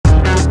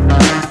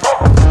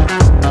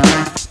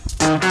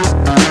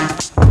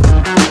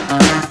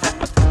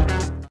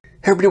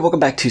Hey everybody, welcome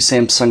back to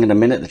Samsung in a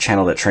Minute, the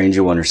channel that trains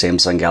you on your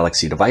Samsung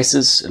Galaxy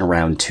devices in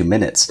around 2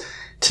 minutes.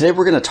 Today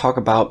we're going to talk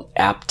about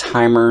app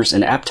timers,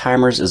 and app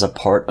timers is a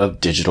part of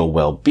digital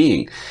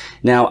well-being.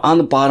 Now on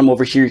the bottom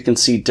over here you can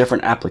see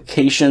different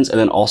applications and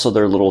then also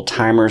their little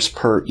timers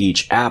per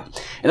each app.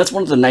 And that's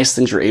one of the nice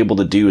things you're able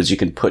to do is you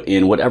can put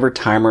in whatever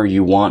timer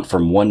you want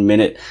from 1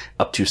 minute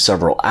up to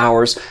several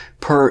hours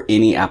per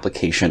any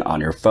application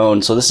on your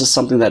phone. So this is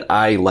something that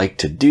I like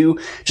to do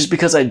just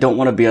because I don't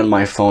want to be on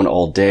my phone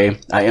all day.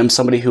 I am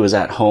somebody who is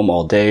at home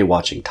all day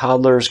watching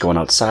toddlers, going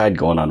outside,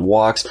 going on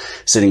walks,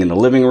 sitting in the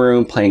living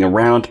room, playing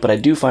around, but I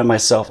do find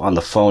myself on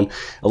the phone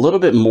a little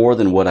bit more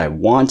than what I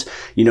want.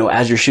 You know,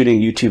 as you're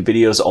shooting YouTube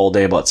videos all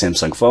day about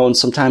Samsung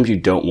phones, sometimes you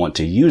don't want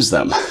to use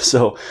them.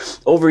 So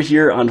over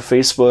here on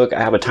Facebook,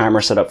 I have a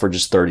timer set up for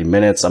just 30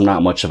 minutes. I'm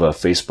not much of a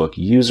Facebook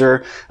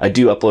user. I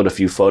do upload a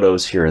few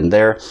photos here and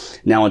there.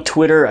 Now on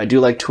Twitter, I do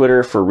like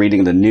Twitter for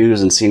reading the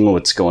news and seeing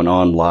what's going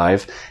on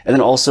live. And then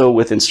also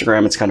with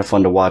Instagram, it's kind of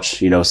fun to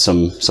watch, you know,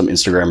 some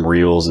Instagram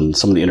reels and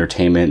some of the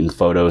entertainment and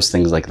photos,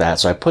 things like that.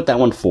 So I put that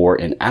one for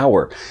an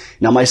hour.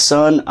 Now my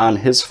son on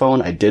his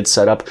phone, I did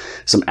set up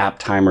some app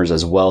timers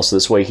as well. So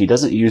this way he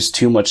doesn't use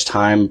too much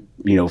time,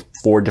 you know,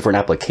 for different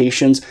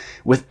applications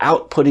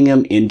without putting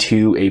him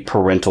into a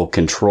parental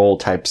control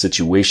type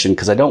situation,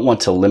 because I don't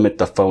want to limit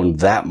the phone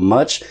that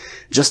much,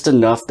 just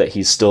enough that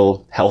he's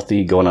still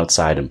healthy going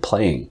outside and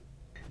playing.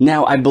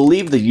 Now, I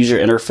believe the user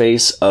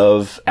interface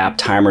of app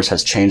timers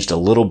has changed a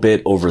little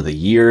bit over the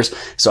years.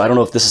 So I don't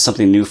know if this is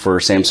something new for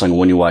Samsung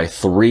One UI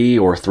 3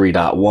 or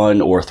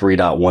 3.1 or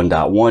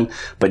 3.1.1,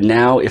 but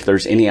now if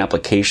there's any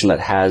application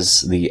that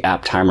has the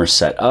app timer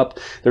set up,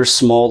 there's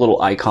small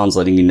little icons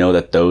letting you know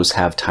that those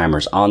have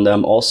timers on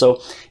them.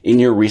 Also, in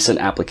your recent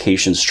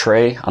applications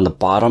tray on the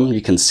bottom,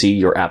 you can see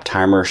your app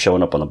timer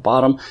showing up on the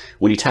bottom.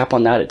 When you tap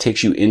on that, it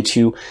takes you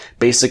into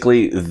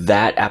basically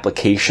that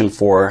application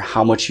for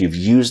how much you've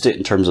used it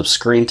in terms of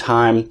screen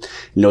time,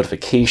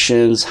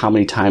 notifications, how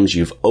many times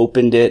you've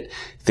opened it,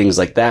 things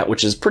like that,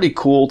 which is pretty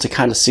cool to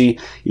kind of see,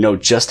 you know,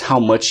 just how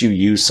much you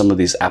use some of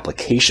these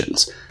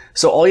applications.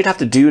 So all you'd have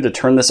to do to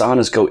turn this on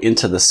is go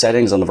into the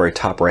settings on the very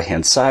top right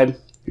hand side.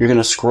 You're going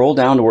to scroll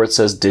down to where it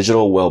says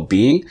digital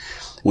well-being.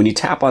 When you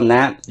tap on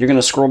that, you're going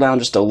to scroll down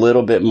just a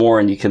little bit more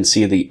and you can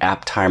see the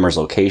app timers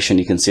location.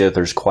 You can see that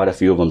there's quite a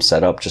few of them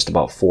set up, just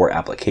about 4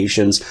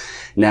 applications.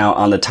 Now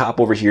on the top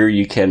over here,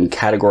 you can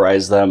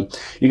categorize them.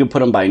 You can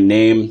put them by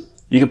name.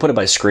 You can put it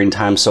by screen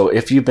time. So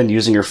if you've been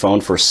using your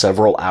phone for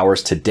several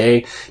hours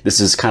today, this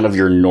is kind of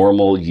your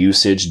normal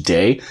usage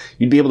day,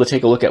 you'd be able to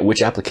take a look at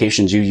which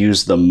applications you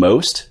use the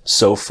most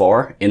so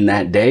far in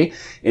that day.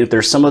 And if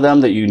there's some of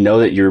them that you know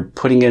that you're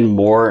putting in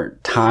more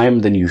time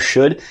than you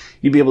should,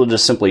 you'd be able to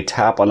just simply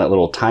tap on that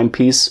little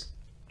timepiece.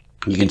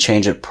 You can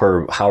change it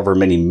per however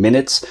many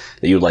minutes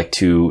that you'd like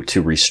to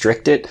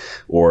restrict it,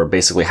 or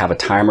basically have a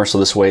timer. So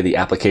this way the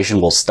application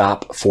will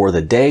stop for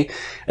the day.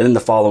 And then the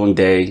following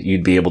day,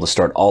 you'd be able to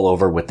start all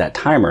over with that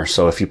timer.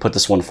 So if you put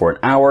this one for an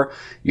hour,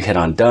 you hit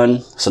on done.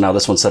 So now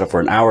this one's set up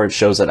for an hour. It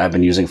shows that I've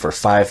been using for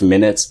 5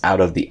 minutes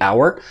out of the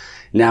hour.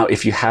 Now,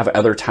 if you have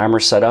other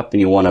timers set up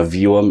and you want to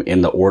view them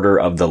in the order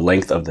of the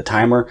length of the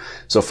timer.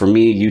 So for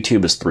me,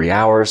 YouTube is 3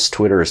 hours,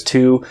 Twitter is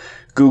 2,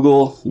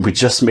 Google, we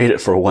just made it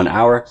for 1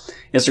 hour.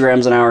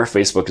 Instagram's an hour,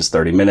 Facebook is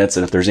 30 minutes.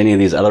 And if there's any of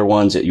these other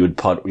ones that you would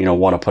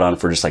want to put on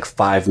for just like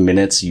 5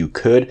 minutes, you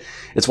could.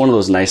 It's one of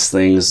those nice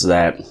things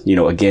that, you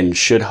know, again,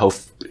 should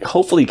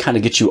hopefully kind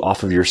of get you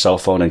off of your cell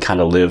phone and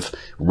kind of live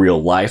real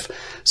life.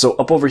 So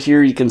up over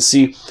here, you can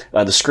see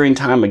the screen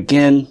time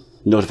again,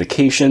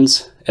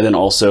 notifications, and then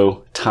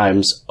also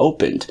times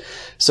opened.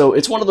 So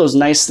it's one of those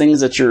nice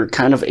things that you're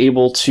kind of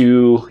able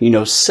to, you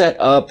know, set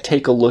up,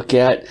 take a look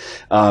at.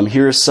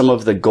 Here's some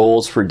of the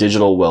goals for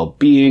digital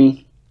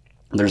well-being.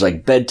 There's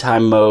like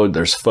bedtime mode,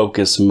 there's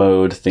focus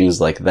mode, things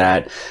like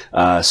that.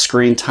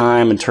 Screen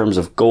time in terms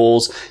of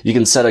goals. You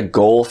can set a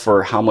goal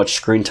for how much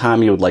screen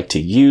time you would like to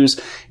use.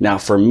 Now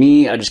for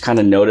me, I just kind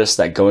of noticed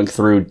that going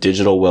through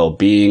digital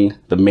well-being,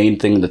 the main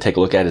thing to take a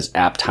look at is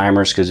app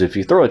timers, because if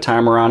you throw a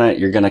timer on it,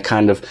 you're going to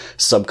kind of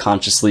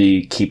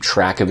subconsciously keep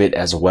track of it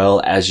as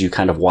well as you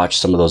kind of watch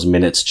some of those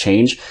minutes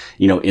change,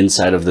 you know,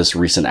 inside of this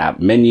recent app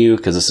menu,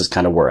 because this is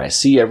kind of where I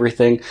see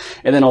everything.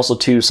 And then also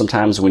too,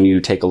 sometimes when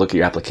you take a look at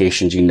your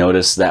applications, you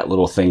notice that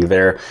little thing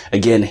there,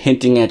 again,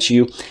 hinting at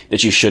you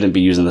that you shouldn't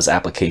be using this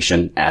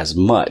application as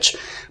much.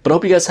 But I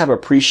hope you guys have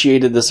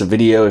appreciated this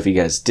video. If you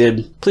guys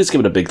did, please give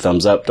it a big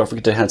thumbs up. Don't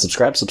forget to hit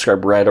subscribe.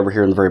 Subscribe right over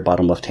here on the very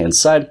bottom left-hand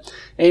side.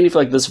 And if you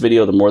like this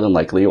video, then more than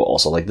likely you'll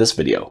also like this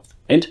video.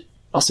 And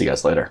I'll see you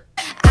guys later.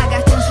 I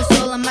got tons of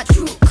soul on my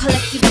true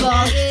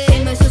collectible.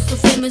 Famous, so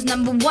famous,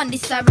 #1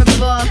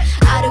 desirable.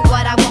 I do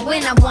what I want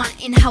when I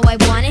want and how I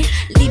want it.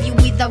 Leave you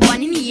with the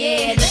one in the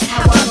air. That's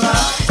how I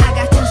roll. I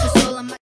got tons of